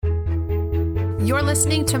You're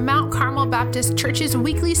listening to Mount Carmel Baptist Church's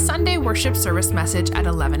weekly Sunday worship service message at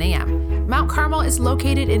 11 a.m. Mount Carmel is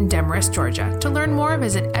located in Demarest, Georgia. To learn more,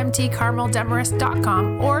 visit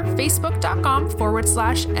mtcarmeldemarest.com or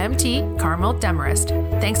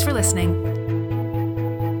facebook.com/mtcarmeldemarest. Thanks for listening.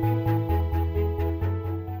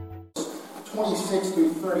 26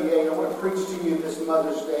 through 38, I want to preach to you this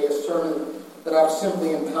Mother's Day a sermon that I've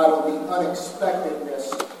simply entitled The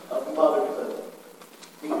Unexpectedness of Motherhood.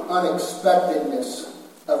 The unexpectedness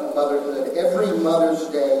of motherhood. Every Mother's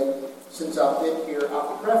Day since I've been here,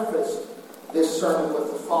 I've prefaced this sermon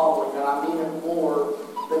with the following, and I mean it more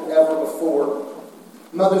than ever before.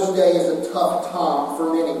 Mother's Day is a tough time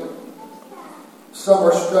for many. Some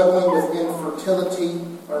are struggling with infertility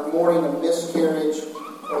or mourning a miscarriage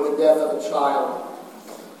or the death of a child.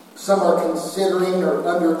 Some are considering or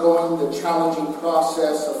undergoing the challenging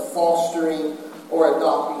process of fostering or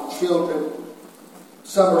adopting children.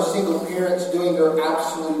 Some are single parents doing their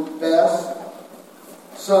absolute best.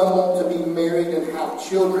 Some want to be married and have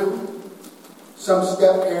children. Some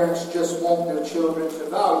step-parents just want their children to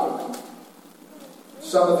value them.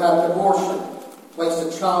 Some have had an abortion, placed a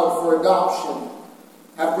child for adoption,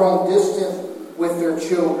 have grown distant with their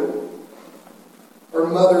children, or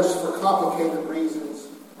mothers for complicated reasons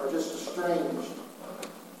are just estranged.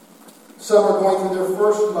 Some are going through their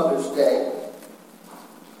first Mother's Day,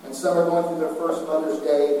 and some are going through their first Mother's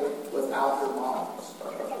Day without their moms.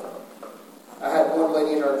 I had one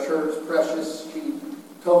lady in our church, Precious, she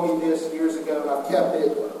told me this years ago, and I've kept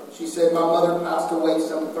it. She said, my mother passed away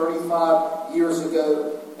some 35 years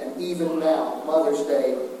ago, and even now, Mother's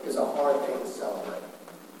Day is a hard day to celebrate.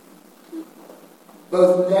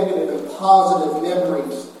 Both negative and positive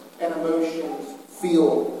memories and emotions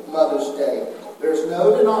fuel Mother's Day. There's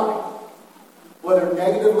no denying, whether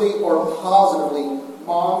negatively or positively,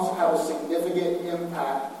 moms have a significant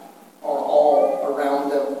impact on all around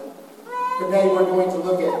them. Today we're going to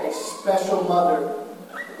look at a special mother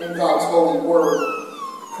in God's holy word.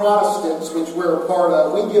 Protestants, which we're a part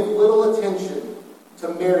of, we give little attention to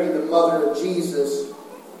Mary, the mother of Jesus,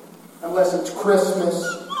 unless it's Christmas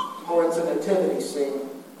or it's a nativity scene.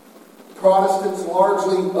 Protestants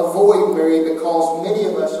largely avoid Mary because many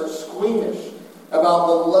of us are squeamish about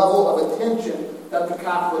the level of attention that the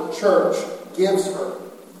Catholic Church gives her.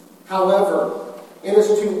 However, it is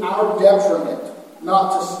to our detriment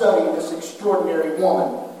not to study this extraordinary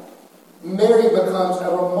woman. Mary becomes a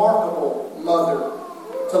remarkable mother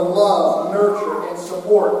to love, nurture, and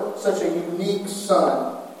support such a unique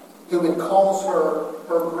son who would cause her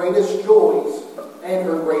greatest joys and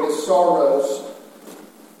her greatest sorrows.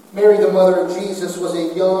 Mary, the mother of Jesus, was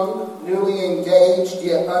a young, newly engaged,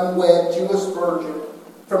 yet unwed Jewish virgin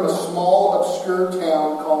from a small, obscure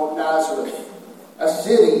town called Nazareth, a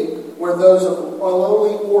city where those of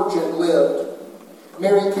lowly origin lived.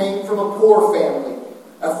 Mary came from a poor family,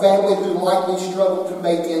 a family who likely struggled to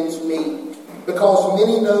make ends meet. Because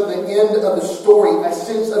many know the end of the story, a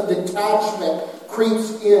sense of detachment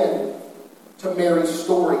creeps in to Mary's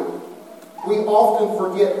story. We often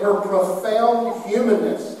forget her profound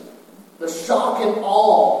humanness, the shock and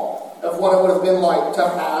awe of what it would have been like to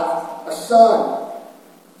have a son.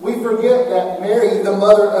 We forget that Mary, the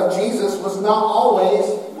mother of Jesus, was not always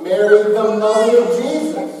Mary, the mother of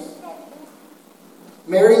Jesus.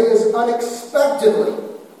 Mary is unexpectedly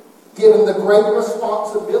given the great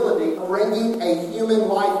responsibility of bringing a human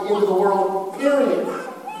life into the world, period.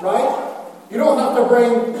 Right? You don't have to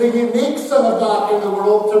bring the unique Son of God into the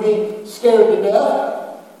world to be scared to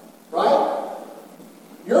death. Right?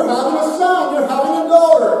 You're having a son. You're having a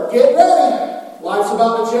daughter. Get ready. Life's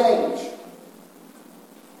about to change.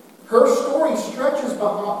 Her story stretches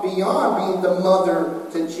beyond being the mother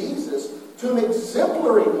to Jesus to an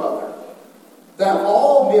exemplary mother that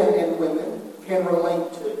all men and women can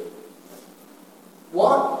relate to.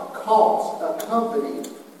 What cost accompanied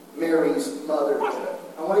Mary's motherhood?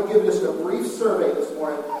 I want to give just a brief survey this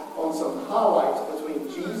morning on some highlights between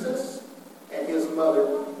Jesus and his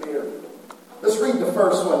mother, Mary. Let's read the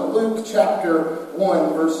first one, Luke chapter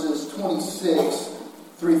 1, verses 26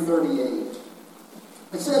 through 38.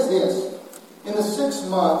 It says this, in the 6th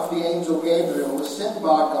month, the angel Gabriel was sent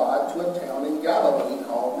by God to a town in Galilee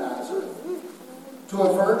called Nazareth, to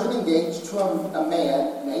a virgin engaged to a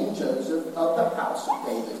man named Joseph of the house of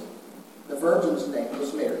David. The virgin's name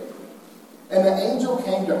was Mary. And the angel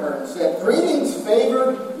came to her and said, greetings,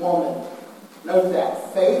 favored woman. Note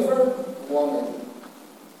that, favored woman.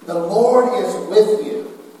 The Lord is with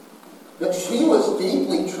you. But she was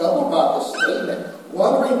deeply troubled by this statement,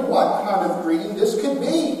 wondering what kind of greeting this could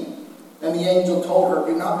be. And the angel told her,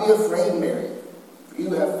 do not be afraid, Mary, for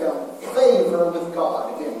you have found favor with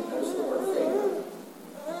God. Again, there's the word favor.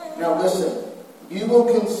 Now listen, you will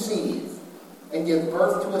conceive and give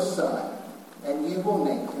birth to a son, and you will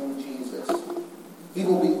name him Jesus. He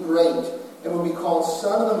will be great and will be called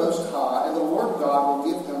Son of the Most High, and the Lord God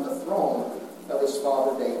will give him the throne of his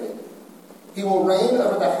father David. He will reign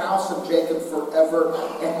over the house of Jacob forever,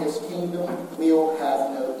 and his kingdom will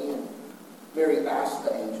have no end. Mary asked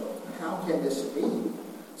the angel, how can this be,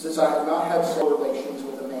 since I have not had sexual relations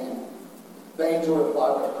with a man? The angel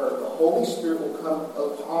replied to her, the Holy Spirit will come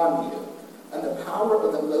upon you, and the power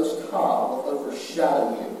of the Most High will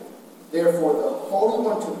overshadow you. Therefore, the Holy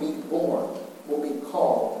One to be born will be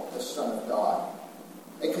called the Son of God.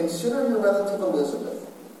 And consider your relative Elizabeth.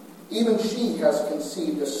 Even she has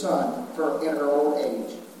conceived a son in her old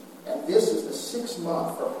age, and this is the 6th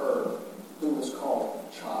month for her who was called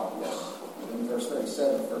childless. And in verse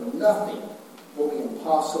 37, for nothing will be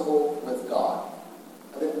impossible with God.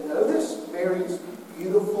 And then notice Mary's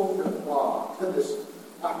beautiful reply to this,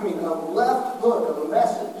 a left hook of a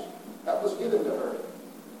message that was given to her.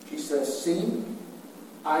 She says, see,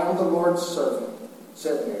 I am the Lord's servant,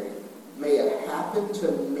 said Mary. May it happen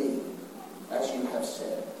to me as you have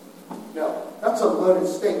said. Now, that's a loaded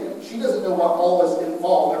statement. She doesn't know what all is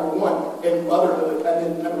involved, number one, in motherhood, and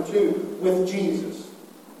then number two, with Jesus.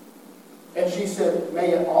 And she said,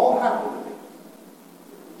 may it all happen to me.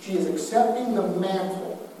 She is accepting the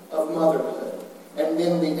mantle of motherhood. And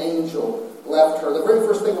then the angel left her. The very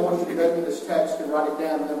first thing I want you to note in this text and write it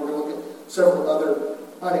down, and then we're going to look at several other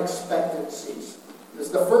unexpectancies.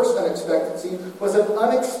 The first unexpectancy was an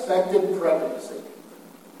unexpected pregnancy.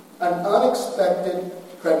 An unexpected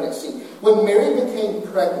pregnancy. When Mary became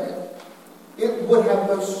pregnant, it would have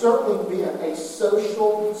most certainly been a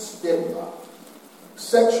social stigma.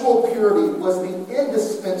 Sexual purity was the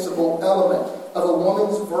indispensable element of a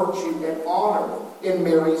woman's virtue and honor in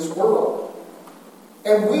Mary's world.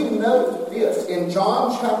 And we note this in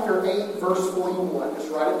John chapter 8, verse 41.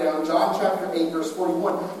 Just write it down. John chapter 8, verse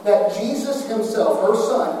 41. That Jesus himself, her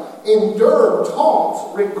son, endured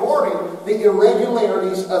taunts regarding the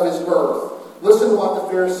irregularities of his birth. Listen to what the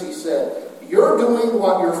Pharisees said. You're doing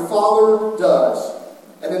what your father does.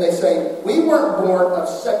 And then they say, we weren't born of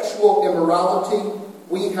sexual immorality.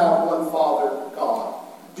 We have one Father, God.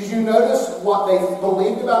 Did you notice what they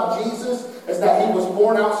believed about Jesus? Is that he was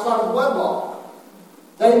born outside of wedlock.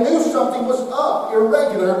 They knew something was up,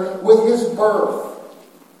 irregular, with his birth.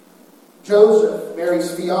 Joseph,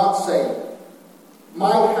 Mary's fiancé,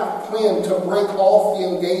 might have planned to break off the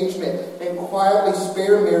engagement and quietly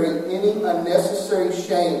spare Mary any unnecessary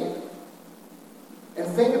shame. And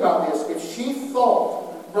think about this. If she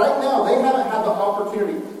thought, right now, they haven't had the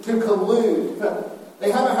opportunity to collude.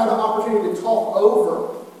 They haven't had the opportunity to talk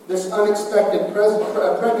over this unexpected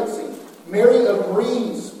pregnancy. Mary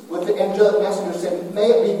agrees with the angelic messenger, saying, may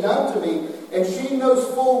it be done to me. And she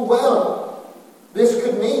knows full well this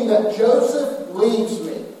could mean that Joseph leaves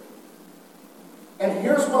me. And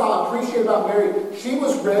here's what I appreciate about Mary. She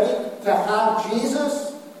was ready to have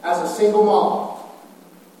Jesus as a single mom.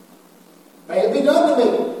 May it be done to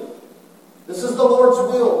me. This is the Lord's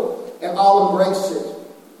will, and I'll embrace it.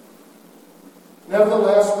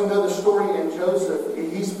 Nevertheless, we know the story in Joseph.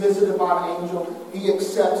 He's visited by an angel. He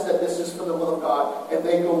accepts that this is for the will of God, and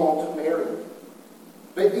they go on to marry.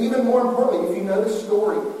 But even more importantly, if you know the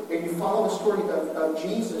story, and you follow the story of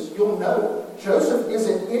Jesus, you'll know Joseph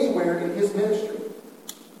isn't anywhere in his ministry.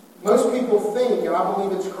 Most people think, and I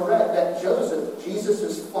believe it's correct, that Joseph,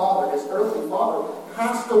 Jesus' father, his earthly father,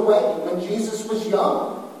 passed away when Jesus was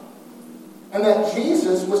young. And that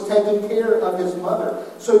Jesus was taking care of his mother.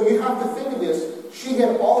 So you have to think of this. She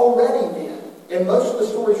had already been, and most of the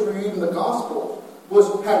stories we read in the gospel,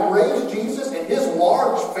 had raised Jesus and his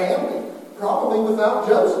large family, probably without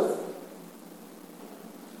Joseph.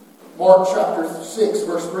 Mark chapter 6,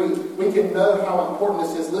 verse 3, we can know how important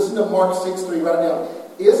this is. Listen to Mark 6, 3, write it down.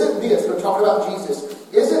 Isn't this, we're talking about Jesus,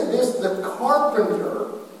 isn't this the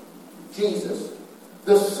carpenter, Jesus,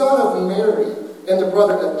 the son of Mary, and the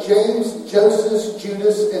brother of James, Joseph,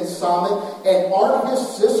 Judas, and Simon? And aren't his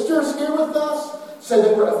sisters here with us? So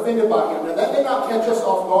they were offended by him. Now that did not catch us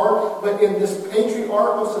off guard, but in this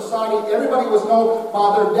patriarchal society, everybody was known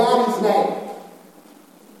by their daddy's name.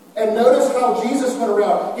 And notice how Jesus went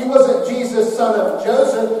around. He wasn't Jesus, son of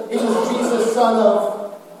Joseph. He was Jesus, son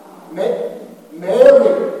of Mary.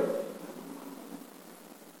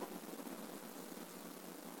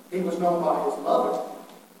 He was known by his mother.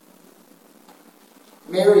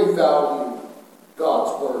 Mary valued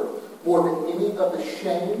God's word more than any of the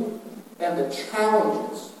shame and the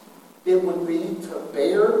challenges it would be to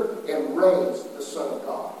bear and raise the Son of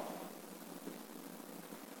God.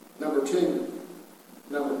 Number two,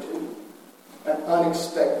 an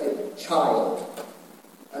unexpected child.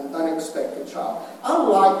 An unexpected child. I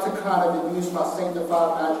like to kind of use my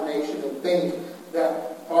sanctified imagination and think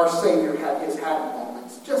that our Savior has had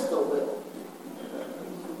moments, just a little.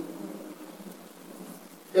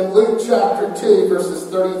 In Luke chapter 2, verses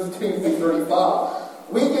 32 through 35,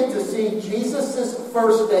 we get to see Jesus'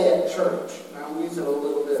 first day at church. Now, I'm using a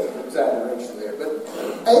little bit of exaggeration there, but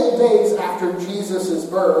 8 days after Jesus'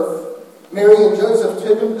 birth, Mary and Joseph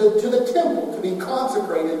took him to the temple to be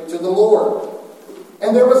consecrated to the Lord.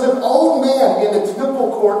 And there was an old man in the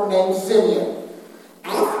temple court named Simeon.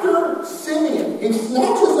 After Simeon, he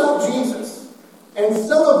snatches up Jesus and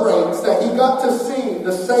celebrates that he got to see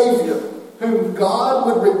the Savior whom God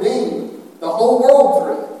would redeem the whole world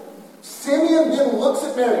through. Simeon then looks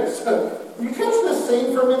at Mary. So, you catch this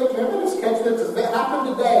scene for a minute? Can I just catch this? If it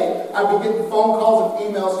happened today, I'd be getting phone calls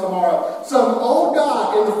and emails tomorrow. Some old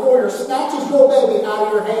guy in the foyer snatches your baby out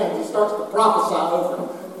of your hands and starts to prophesy over him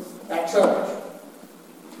at church.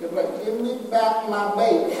 He's like, give me back my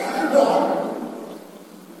baby.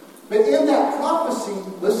 But in that prophecy,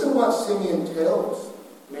 listen what Simeon tells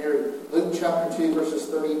Mary. Luke chapter 2, verses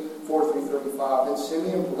 34 through 35. And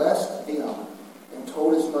Simeon blessed him and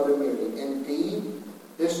told his mother Mary, indeed,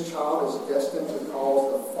 this child is destined to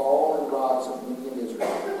cause the fall and rise of many in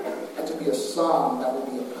Israel, and to be a son that will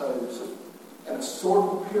be opposed, and a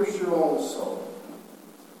sword will pierce your own soul,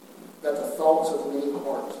 that the thoughts of many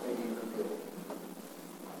hearts may be revealed.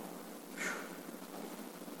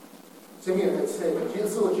 Simeon had said that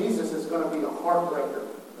this little Jesus is going to be a heartbreaker,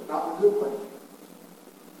 but not in a good way.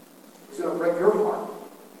 He's going to break your heart,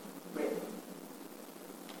 Mary.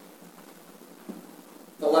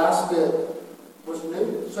 The last bit was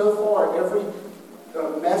new. So far, every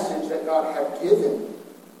message that God had given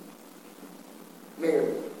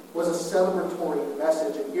Mary was a celebratory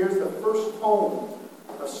message. And here's the first tone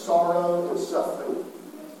of sorrow and suffering.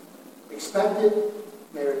 Expected,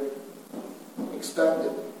 Mary.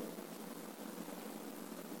 Expected.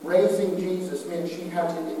 Raising Jesus meant she had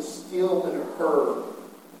to instill in her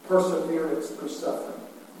perseverance through suffering.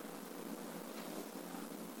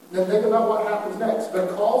 Then think about what happens next.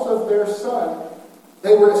 Because of their son,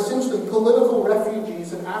 they were essentially political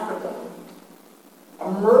refugees in Africa.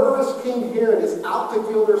 A murderous King Herod is out to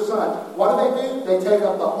kill their son. What do? They take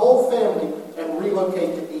up the whole family and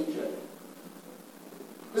relocate to Egypt.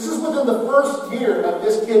 This is within the first year of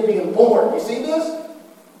this kid being born. You see this?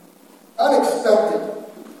 Unexpected.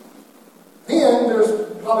 Then there's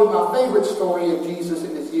probably my favorite story of Jesus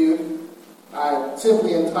in his youth. I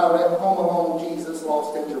simply entitled it, Home Alone, Jesus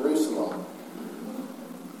Lost in Jerusalem.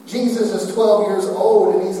 Jesus is 12 years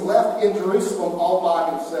old and he's left in Jerusalem all by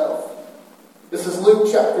himself. This is Luke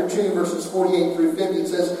chapter 2, verses 48 through 50. It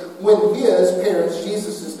says, when his parents,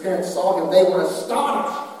 Jesus' parents, saw him, they were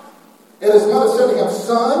astonished. And his mother said to him,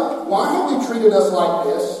 son, why have you treated us like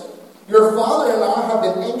this? Your father and I have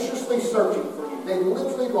been anxiously searching for you. They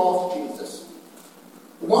literally lost Jesus.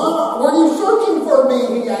 Why were you searching for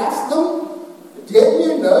me? He asked them. Didn't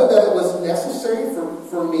you know that it was necessary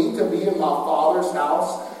for me to be in my Father's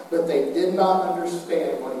house? But they did not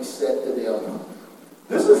understand what he said to them.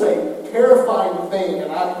 This is a terrifying thing,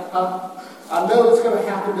 and I know it's going to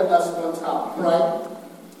happen to us one time, right?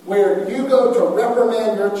 Where you go to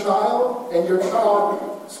reprimand your child, and your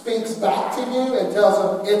child speaks back to you and tells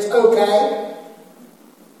them, it's okay.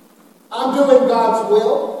 I'm doing God's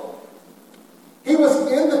will. He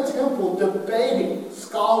was in the temple debating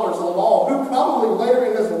scholars of the law who probably later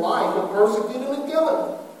in his life would persecute him and kill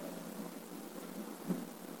him.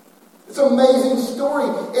 It's an amazing story.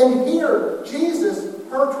 And here, Jesus,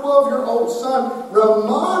 her 12-year-old son,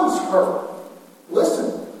 reminds her,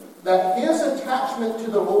 listen, that his attachment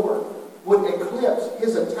to the Lord would eclipse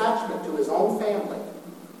his attachment to his own family.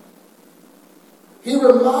 He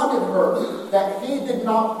reminded her that he did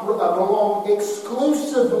not belong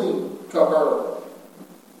exclusively to her.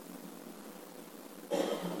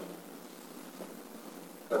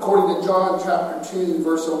 According to John chapter 2,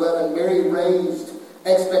 verse 11, Mary raised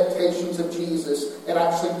expectations of Jesus and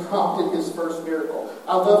actually prompted his first miracle.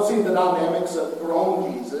 I love seeing the dynamics of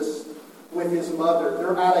grown Jesus with his mother.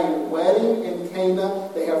 They're at a wedding in Cana.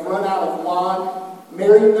 They have run out of wine.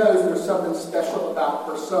 Mary knows there's something special about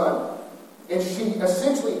her son. And she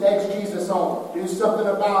essentially eggs Jesus on. Do something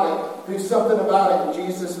about it. Do something about it. And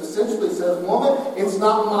Jesus essentially says, woman, it's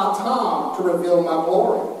not my time to reveal my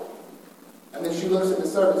glory. And then she looks at the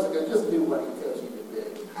servants and goes, just do what he tells you to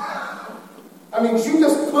do. I mean, she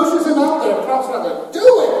just pushes him out there, props him out there. Do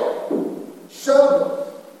it! Show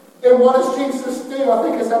them. And what does Jesus do? I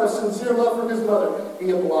think it's out of sincere love for his mother.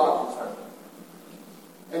 He obliges her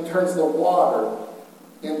and turns the water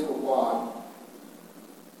into wine.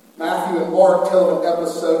 Mark tell an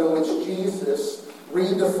episode in which Jesus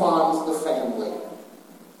redefines the family.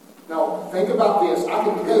 Now, think about this. I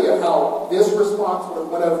can tell you how this response would have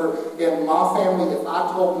went over in my family if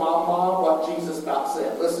I told my mom what Jesus about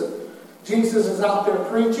said. Listen, Jesus is out there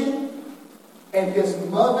preaching, and his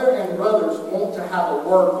mother and brothers want to have a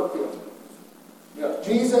word with him. You know,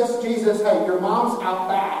 Jesus, hey, your mom's out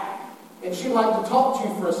back, and she'd like to talk to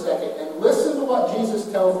you for a second. And listen to what Jesus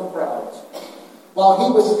tells the crowds. While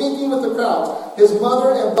he was speaking with the crowds, his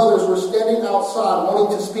mother and brothers were standing outside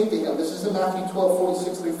wanting to speak to him. This is in Matthew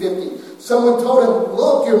 12:46-50. Someone told him,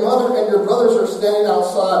 "Look, your mother and your brothers are standing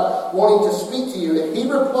outside wanting to speak to you." And he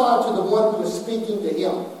replied to the one who was speaking to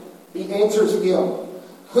him. He answers him,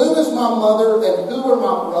 "Who is my mother and who are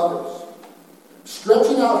my brothers?"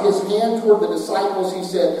 Stretching out his hand toward the disciples, he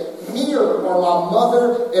said, "Here are my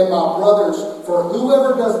mother and my brothers, for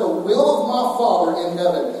whoever does the will of my Father in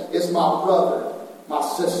heaven is my brother, my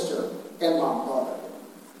sister, and my mother."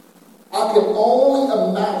 I can only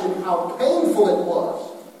imagine how painful it was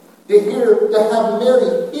to have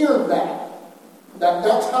Mary hear that.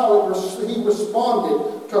 That's how he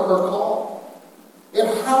responded to her call. It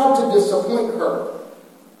had to disappoint her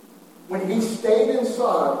when he stayed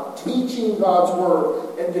inside teaching God's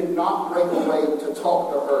word and did not break away to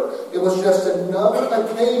talk to her. It was just another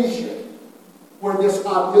occasion where this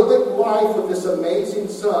idyllic life with this amazing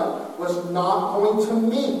son was not going to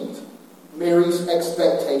meet Mary's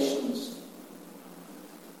expectations.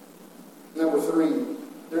 Number 3,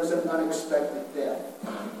 there's an unexpected death.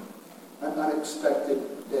 An unexpected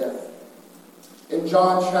death. In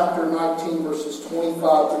John chapter 19, verses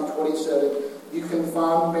 25-27, you can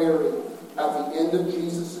find Mary at the end of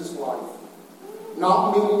Jesus' life,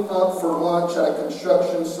 not meeting up for lunch at a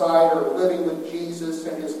construction site or living with Jesus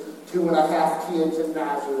and his 2.5 kids in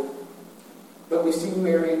Nazareth. But we see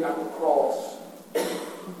Mary at the cross,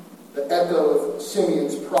 the echo of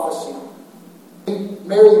Simeon's prophecy.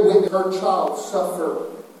 Mary witnessed her child suffer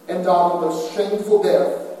and die the most shameful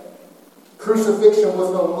death. Crucifixion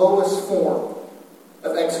was the lowest form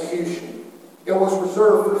of execution. It was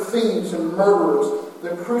reserved for thieves and murderers. The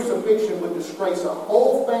crucifixion would disgrace a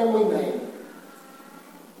whole family name.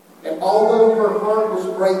 And although her heart was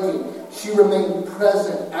breaking, she remained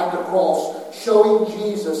present at the cross, showing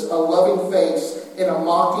Jesus a loving face in a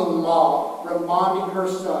mocking mom, reminding her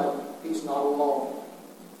son he's not alone.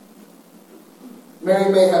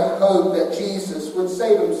 Mary may have hoped that Jesus would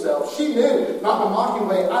save himself. She knew, not in a mocking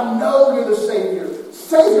way, "I know you're the Savior.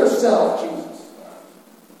 Save yourself, Jesus.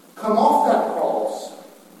 Come off that cross."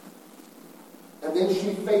 And then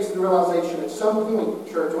she faced the realization at some point,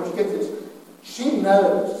 church, once you get this, she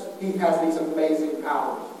knows he has these amazing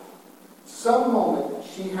powers. Some moment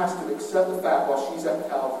she has to accept the fact while she's at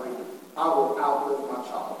Calvary, I will outlive my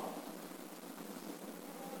child.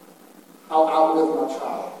 I'll outlive my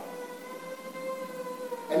child.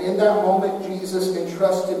 And in that moment, Jesus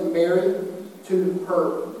entrusted Mary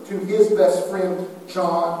to his best friend,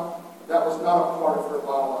 John. That was not a part of her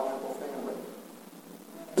biological family.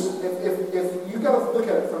 If you got to look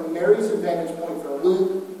at it from Mary's vantage point, from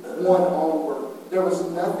Luke 1 onward, there was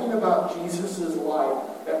nothing about Jesus' life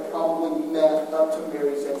that probably met up to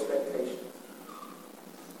Mary's expectations.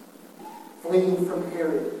 Fleeing from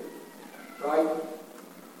Herod, right?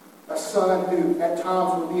 A son who at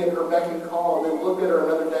times would be at her beck and call, and then look at her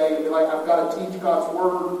another day and be like, "I've got to teach God's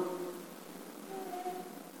word."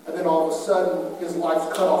 And then all of a sudden, his life's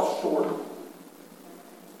cut off short.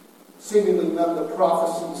 Seemingly none of the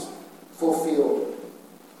prophecies fulfilled.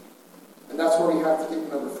 And that's where we have to get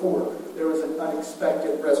to number 4. There was an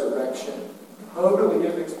unexpected resurrection. Totally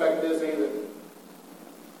didn't expect this either.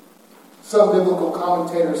 Some biblical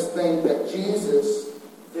commentators think that Jesus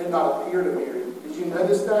did not appear to Mary. Did you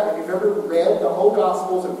notice that? Have you ever read the whole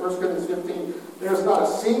Gospels in 1 Corinthians 15? There's not a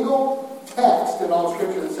single text in all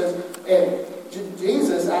Scripture that says, and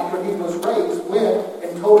Jesus, after he was raised, went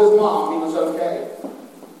and told his mom he was okay.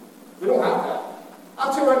 We don't have that.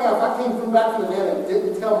 I'll tell you right now, if I came back from the dead and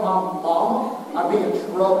didn't tell my mom, I'd be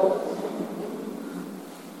in trouble.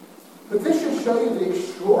 But this should show you the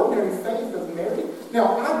extraordinary faith of Mary.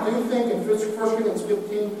 Now, I do think in 1 Corinthians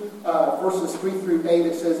 15, verses 3-8,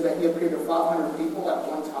 it says that he appeared to 500 people at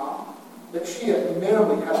one time. That she had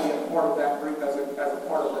minimally had to be a part of that group as a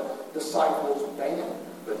part of the disciples' band.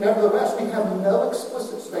 But nevertheless, we have no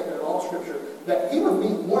explicit statement in all Scripture that he would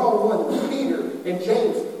meet one-on-one with Peter and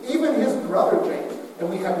James, even his brother James. And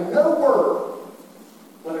we have no word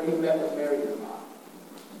whether he met with Mary or not.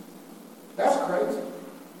 That's crazy.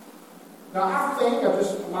 Now, I think, of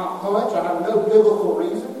just my hunch, I have no biblical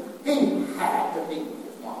reason, he had to meet with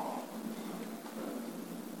his mom.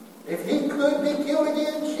 If he could be killed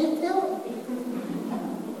again, she'd kill him.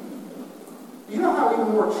 You know how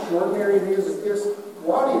even more extraordinary it is this?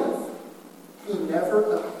 What if he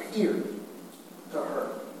never appeared to her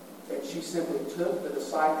and she simply took the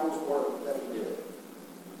disciples' word that he did?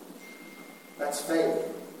 That's faith.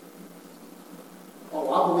 Oh,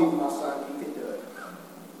 I believe my son, he can do it.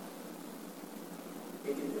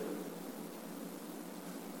 He can do it.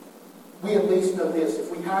 We at least know this. If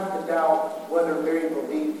we have to doubt whether Mary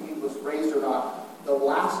believed he was raised or not, the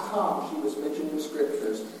last time she was mentioned in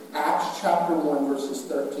Scriptures, Acts chapter 1, verses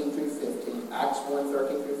 13 through 15, Acts 1,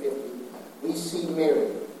 13 through 15, we see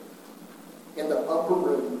Mary in the upper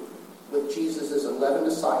room with Jesus' 11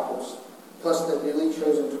 disciples, plus the newly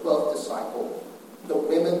chosen 12th disciple, the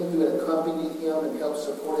women who had accompanied him and helped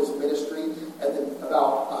support his ministry, and then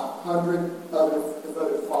about 100 other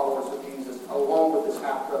devoted followers of Jesus, along with his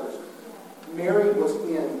half-brothers. Mary was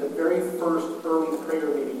in the very first early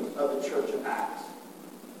prayer meeting of the Church of Acts.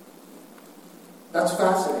 That's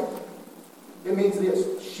fascinating. It means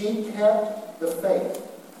this: she kept the faith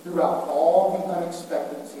throughout all the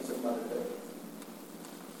unexpectancies of motherhood.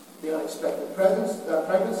 The unexpected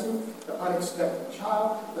pregnancy, the unexpected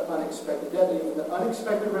child, the unexpected death, and even the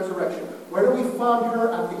unexpected resurrection. Where do we find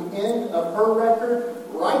her at the end of her record?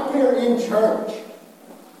 Right there in church.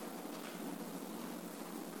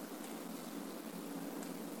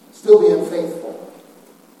 Still being faithful.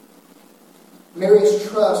 Mary's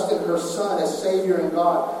trust in her Son as Savior and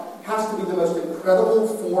God has to be the most incredible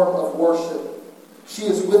form of worship. She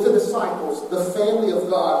is with the disciples, the family of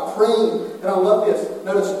God, praying. And I love this.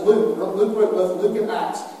 Notice Luke wrote both Luke and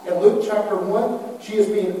Acts. In Luke chapter 1, she is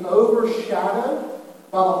being overshadowed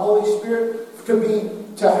by the Holy Spirit to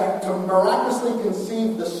miraculously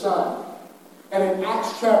conceive the Son. And in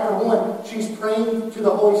Acts chapter 1, she's praying to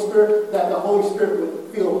the Holy Spirit that the Holy Spirit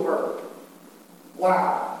would fill her.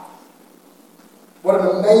 Wow. What an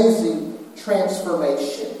amazing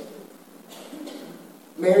transformation.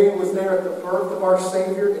 Mary was there at the birth of our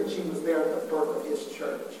Savior, and she was there at the birth of his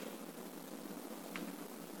church.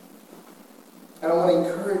 And I want to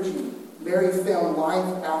encourage you, Mary found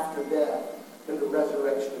life after death in the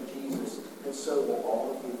resurrection of Jesus, and so will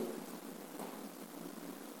all of you.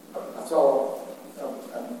 I saw a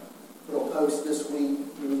little post this week.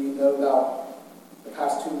 You know about the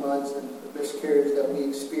past 2 months and the miscarriage that we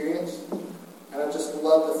experienced. And I just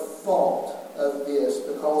love the thought of this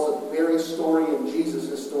because of Mary's story and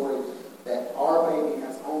Jesus' story, that our baby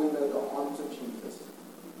has only known the arms of Jesus.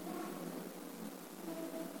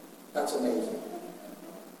 That's amazing.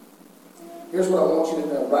 Here's what I want you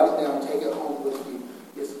to know. Write it down. Take it home with you.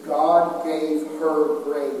 Is God gave her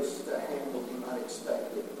grace to handle the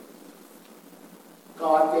unexpected.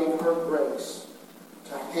 God gave her grace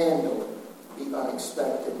to handle the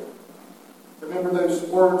unexpected. Remember those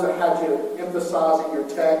words I had you emphasize in your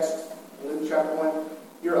text in Luke chapter 1?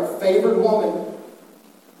 You're a favored woman.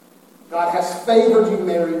 God has favored you,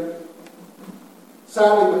 Mary.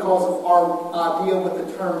 Sadly, because of our idea with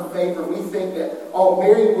the term favor, we think that,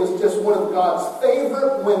 Mary was just one of God's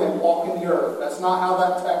favorite women walking the earth. That's not how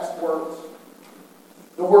that text works.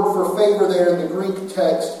 The word for favor there in the Greek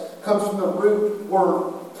text comes from the root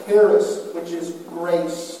word charis, which is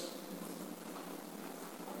grace.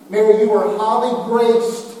 Mary, you are highly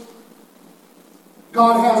graced.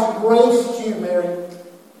 God has graced you, Mary.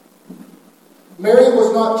 Mary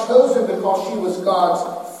was not chosen because she was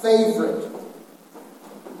God's favorite.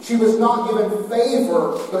 She was not given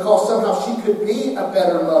favor because somehow she could be a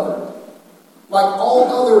better mother. Like all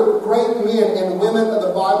other great men and women of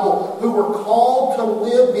the Bible who were called to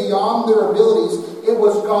live beyond their abilities, it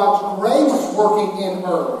was God's grace working in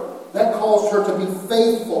her that caused her to be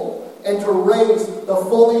faithful and to raise the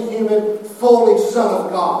fully human, fully Son of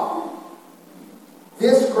God.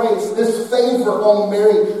 This grace, this favor on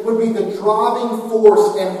Mary would be the driving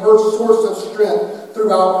force and her source of strength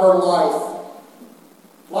throughout her life.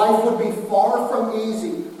 Life would be far from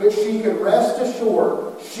easy, but she could rest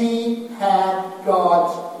assured she had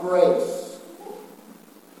God's grace.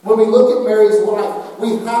 When we look at Mary's life,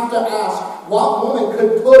 we have to ask, what woman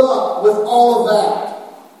could put up with all of that?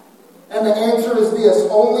 And the answer is this: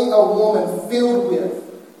 only a woman filled with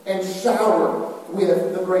and showered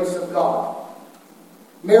with the grace of God.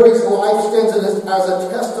 Mary's life stands as a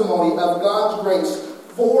testimony of God's grace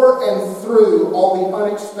for and through all the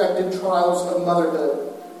unexpected trials of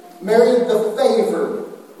motherhood. Mary the favored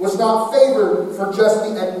was not favored for just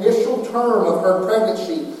the initial term of her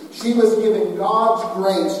pregnancy. She was given God's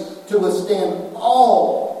grace to withstand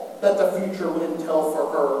all that the future would entail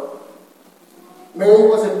for her. Mary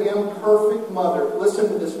was an imperfect mother. Listen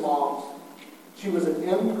to this, moms. She was an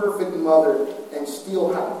imperfect mother and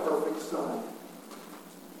still had a perfect son.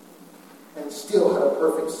 And still had a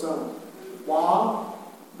perfect son. Why?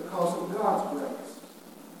 Because of God's grace.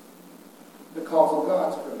 Because of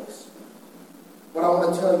God's grace. What I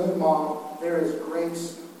want to tell you, Mom, there is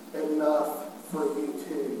grace enough for you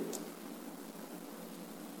too.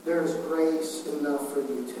 There is grace enough for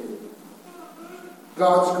you too.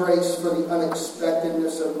 God's grace for the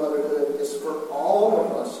unexpectedness of motherhood is for all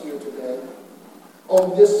of us here today.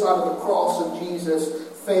 On this side of the cross of Jesus,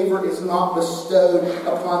 favor is not bestowed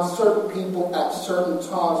upon certain people at certain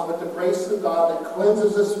times, but the grace of God that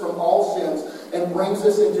cleanses us from all sins and brings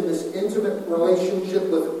us into this intimate relationship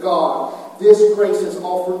with God. This grace is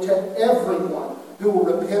offered to everyone who will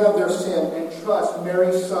repent of their sin and trust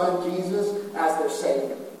Mary's son Jesus as their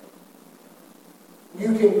Savior.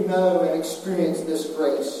 You can know and experience this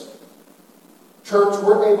grace. Church,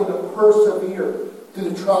 we're able to persevere through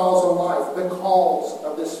the trials of life because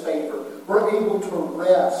of this favor. We're able to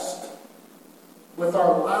rest with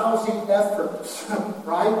our lousy efforts,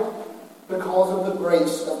 right? Because of the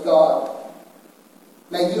grace of God.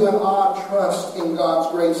 May you and I trust in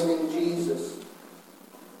God's grace and in Jesus.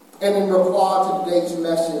 And in reply to today's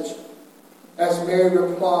message, as Mary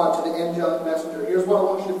replied to the angelic messenger, here's what I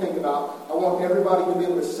want you to think about. I want everybody to be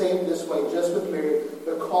able to say it this way, just with Mary.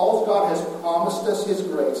 Because God has promised us His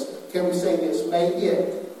grace, can we say this? May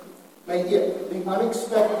it, the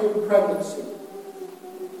unexpected pregnancy,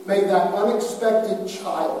 may that unexpected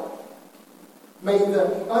child, may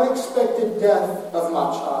the unexpected death of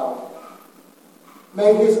my child,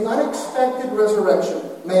 may His unexpected resurrection,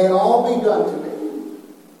 may it all be done to me.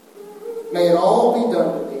 May it all be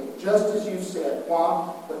done to me, just as you said.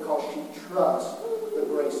 Why? Because she trusts the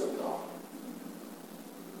grace of God.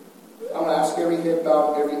 I'm going to ask every head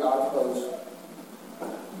bowed and every eye closed.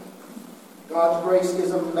 God's grace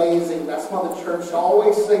is amazing. That's why the church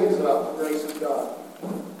always sings about the grace of God.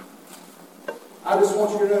 I just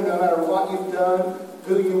want you to know, no matter what you've done,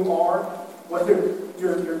 who you are, whether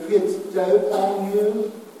your kids dote on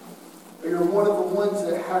you, or you're one of the ones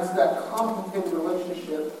that has that complicated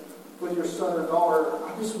relationship with your son or daughter,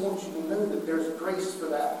 I just want you to know that there's grace for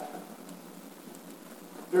that.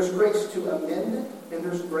 There's grace to amend it, and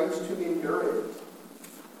there's grace to endure it.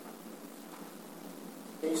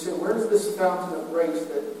 And you say, where's this fountain of grace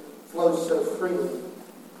that flows so freely?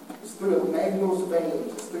 It's through Emmanuel's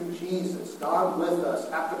veins. It's through Jesus, God with us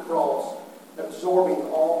at the cross, absorbing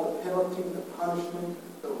all the penalty, the punishment,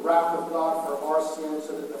 the wrath of God for our sins,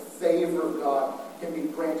 so that the favor of God can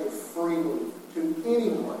be granted freely to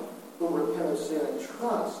anyone who will repent of sin and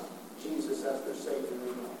trust Jesus as their Savior and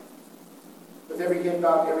Lord. With every head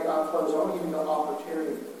bowed, every eye closed, I want to give you an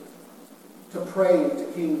opportunity to pray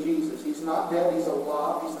to King Jesus. He's not dead, He's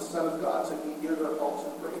alive. He's the Son of God, so He hears our thoughts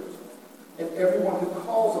and prayers. And everyone who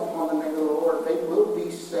calls upon the name of the Lord, they will be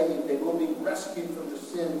saved. They will be rescued from their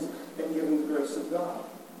sins and given the grace of God.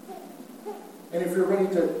 And if you're ready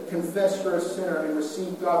to confess you're a sinner and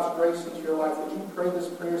receive God's grace into your life, would you pray this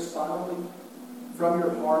prayer silently from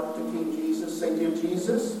your heart to King Jesus? Say, dear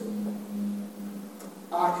Jesus,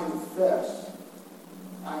 I confess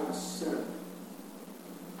I am a sinner.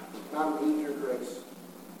 And I need your grace.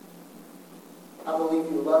 I believe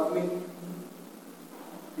you love me.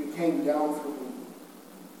 You came down for me.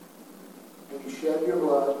 And you shed your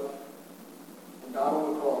blood and died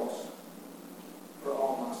on the cross for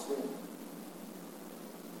all my sin.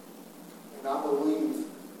 And I believe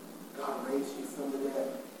God raised you from the dead.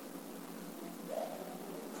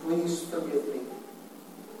 Please forgive me.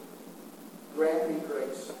 Grant me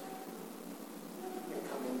grace and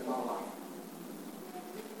come into my life.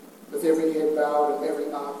 With every head bowed and every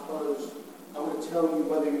eye closed, I'm going to tell you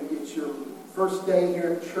whether it's your first day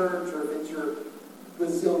here at church or if it's your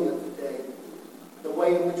bazillionth day, the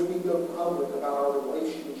way in which we go public about our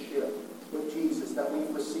relationship with Jesus, that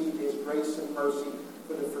we've received His grace and mercy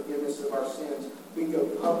for the forgiveness of our sins, we go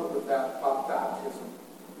public with that by baptism.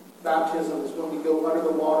 Baptism is when we go under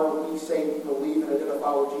the water, we say we believe and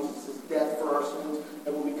identify with Jesus' death for our sins,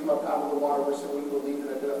 and when we come up out of the water, we say we believe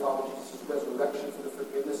and identify with Jesus' resurrection for the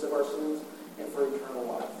forgiveness of our sins and for eternal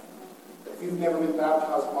life. If you've never been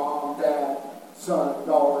baptized, mom, dad, son,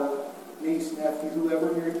 daughter, niece, nephew,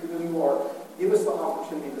 whoever who you are, give us the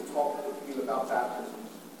opportunity to talk with you about baptisms.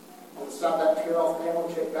 On the side of that tear-off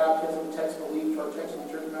panel, check baptism, text believe to our text and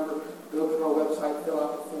church member, go to our website, fill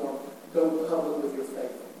out the form, go public with your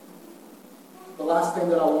faith. The last thing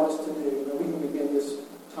that I want us to do, we can begin this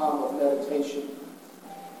time of meditation.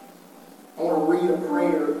 I want to read a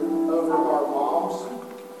prayer over our moms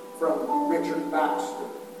from Richard Baxter.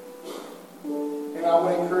 And I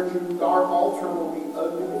want to encourage you, our altar will be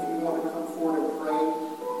open if you want to come forward. forward and pray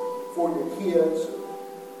for your kids,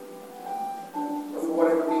 or for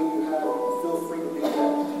whatever need you have, feel free to do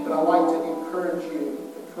that. But I'd like to encourage you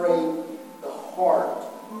to pray the heart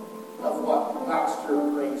of what Pastor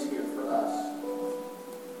prays here for us.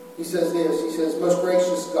 He says this, he says, "Most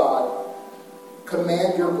gracious God,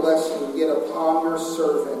 command your blessing yet upon your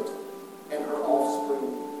servant and her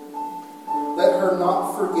offspring. Let her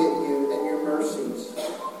not forget you and your mercies,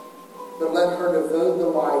 but let her devote the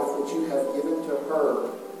life that you have given to her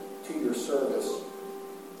to your service,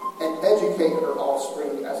 and educate her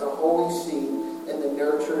offspring as a holy seed in the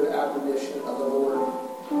nurture and admonition of the Lord.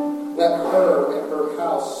 Let her and her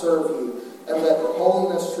house serve you, and let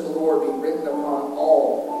holiness to the Lord be written upon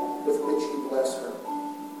all with which you bless her.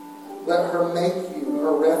 Let her make you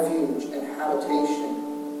her refuge and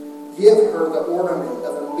habitation. Give her the ornament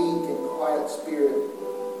of a meek and quiet spirit,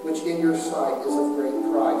 which in your sight is of great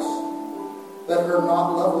price. Let her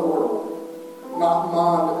not love the world, not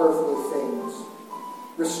mind earthly things.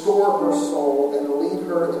 Restore her soul and lead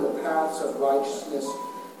her in the paths of righteousness,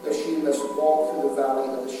 though she must walk through the valley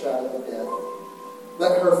of the shadow of death.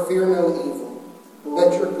 Let her fear no evil.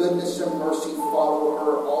 Let your goodness and mercy follow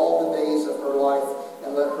her all the days of her life,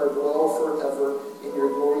 and let her dwell forever in your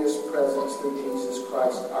glorious presence through Jesus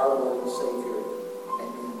Christ, our Lord and Savior.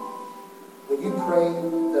 Amen." Will you pray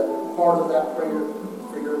the part of that prayer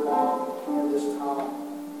for your mom in this time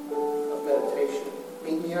of meditation?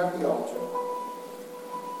 Meet me at the altar.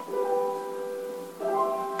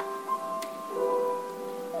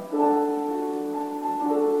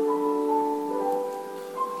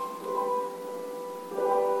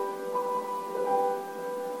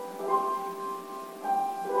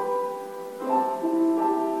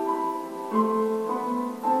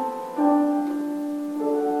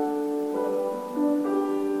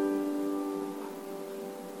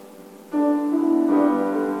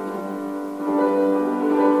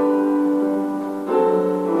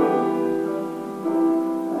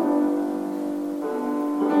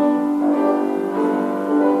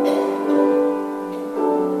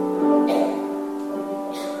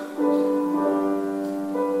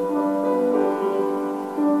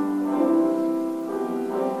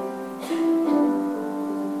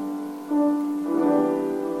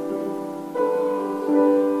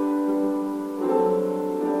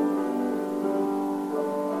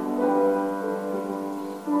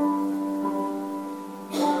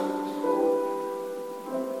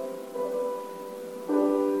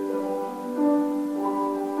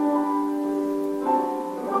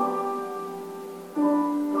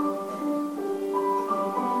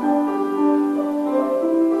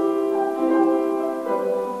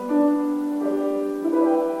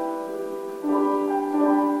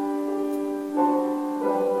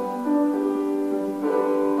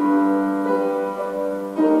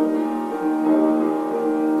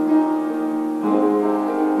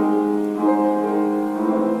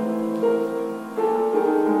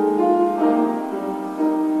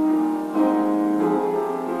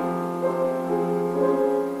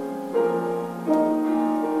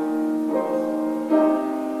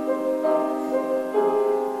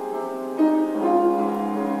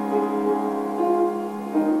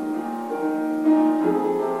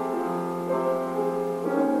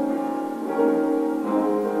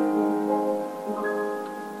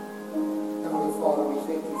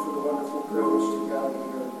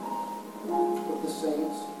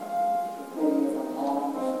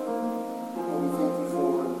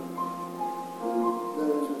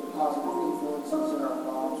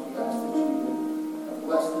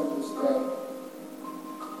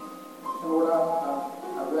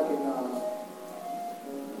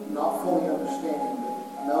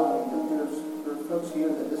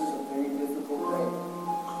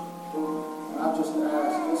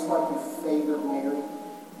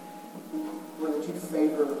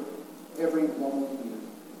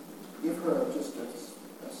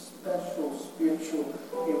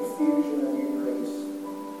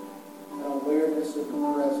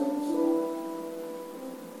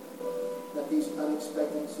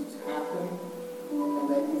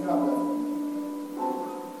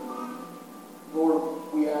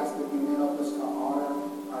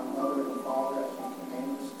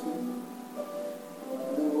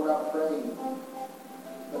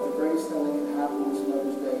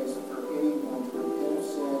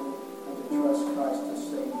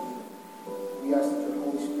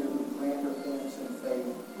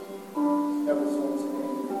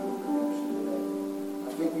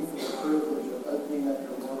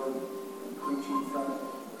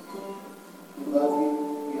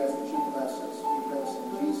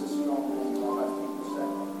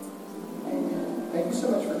 So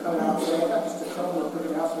much for coming out today.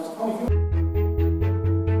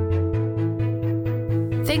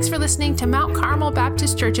 Thanks for listening to Mount Carmel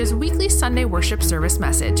Baptist Church's weekly Sunday worship service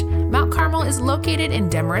message. Mount Carmel is located in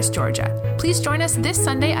Demorest, Georgia. Please join us this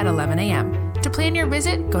Sunday at 11 a.m. To plan your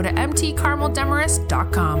visit, go to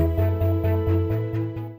mtcarmeldemorest.com.